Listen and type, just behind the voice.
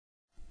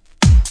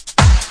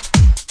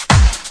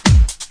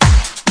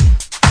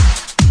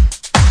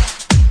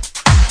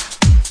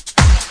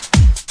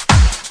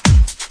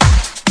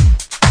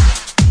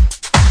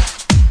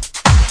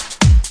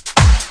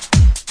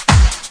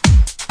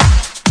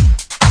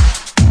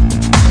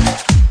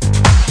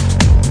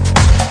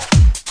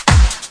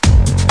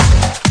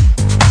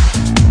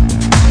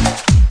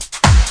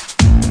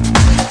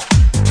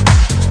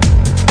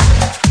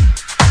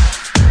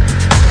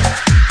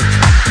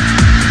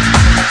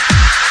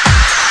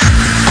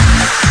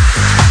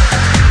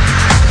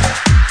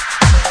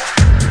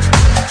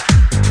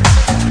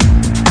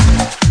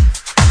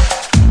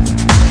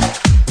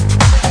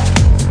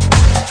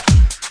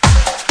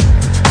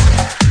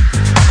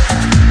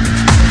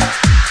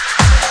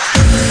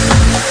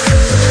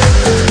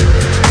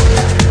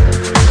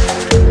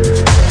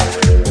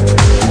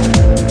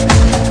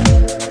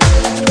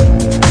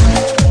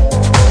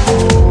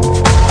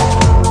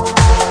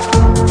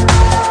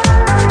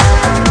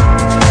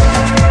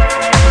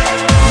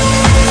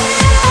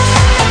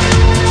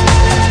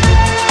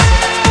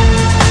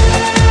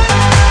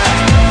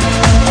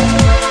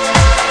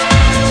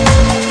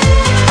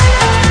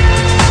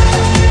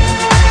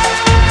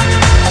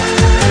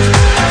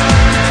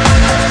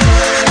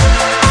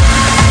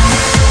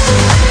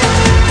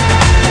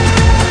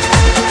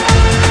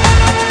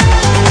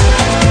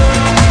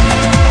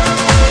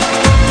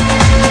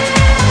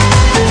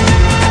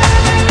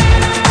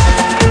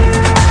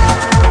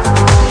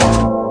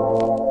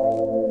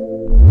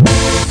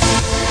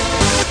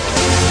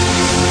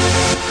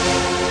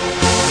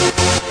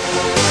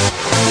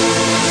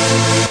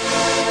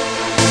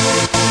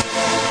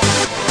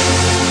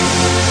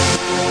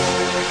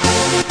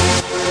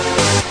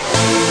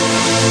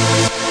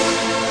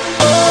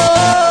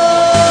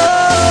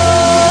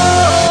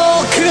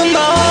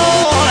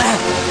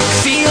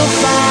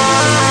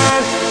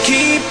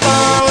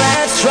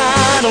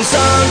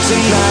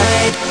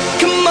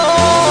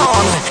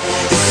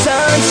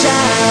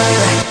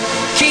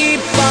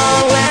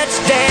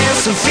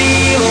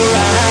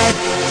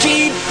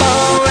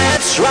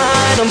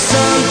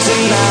sun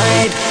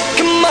tonight.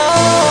 Come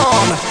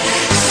on,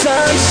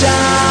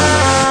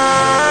 sunshine.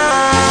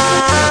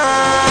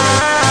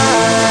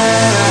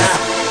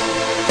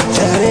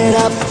 Turn it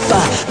up,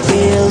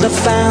 build a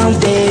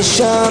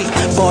foundation.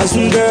 Boys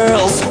and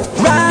girls,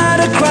 right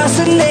across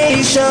the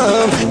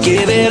nation.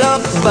 Give it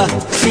up,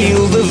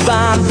 feel the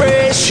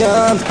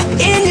vibration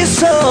in your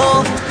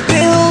soul.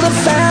 Build a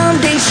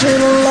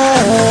foundation of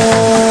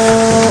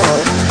love.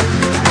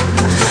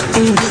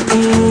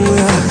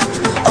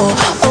 Oh,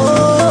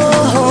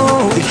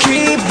 oh,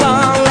 keep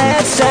on,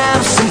 let's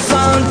have some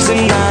fun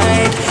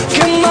tonight.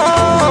 Come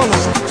on,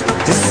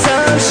 the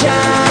sunshine.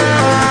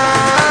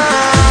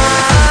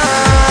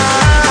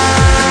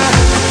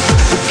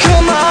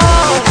 Come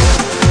on,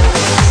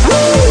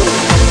 woo,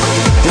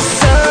 the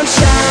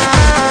sunshine.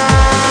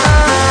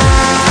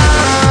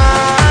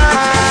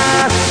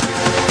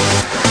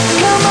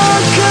 Come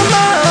on, come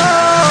on.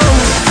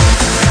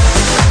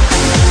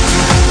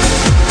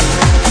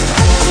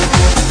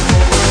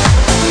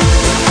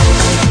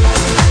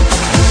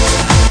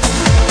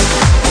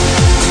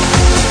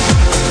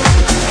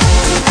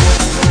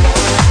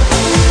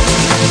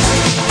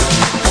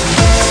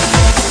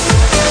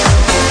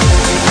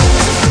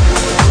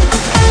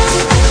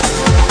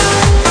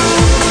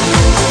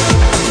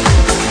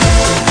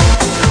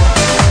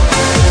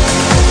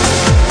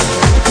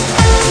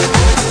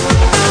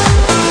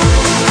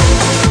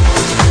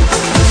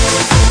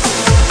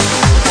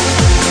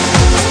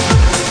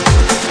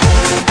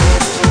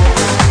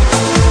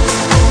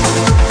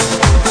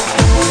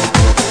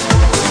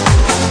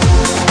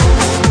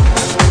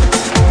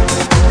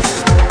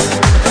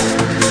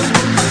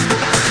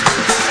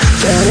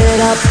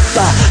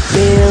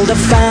 Build a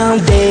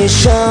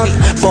foundation,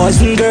 boys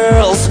and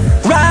girls,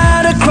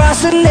 right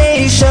across the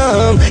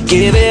nation.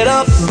 Give it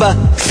up,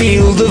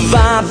 feel the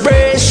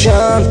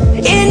vibration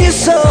in your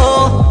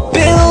soul.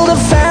 Build a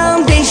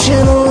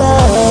foundation of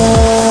love.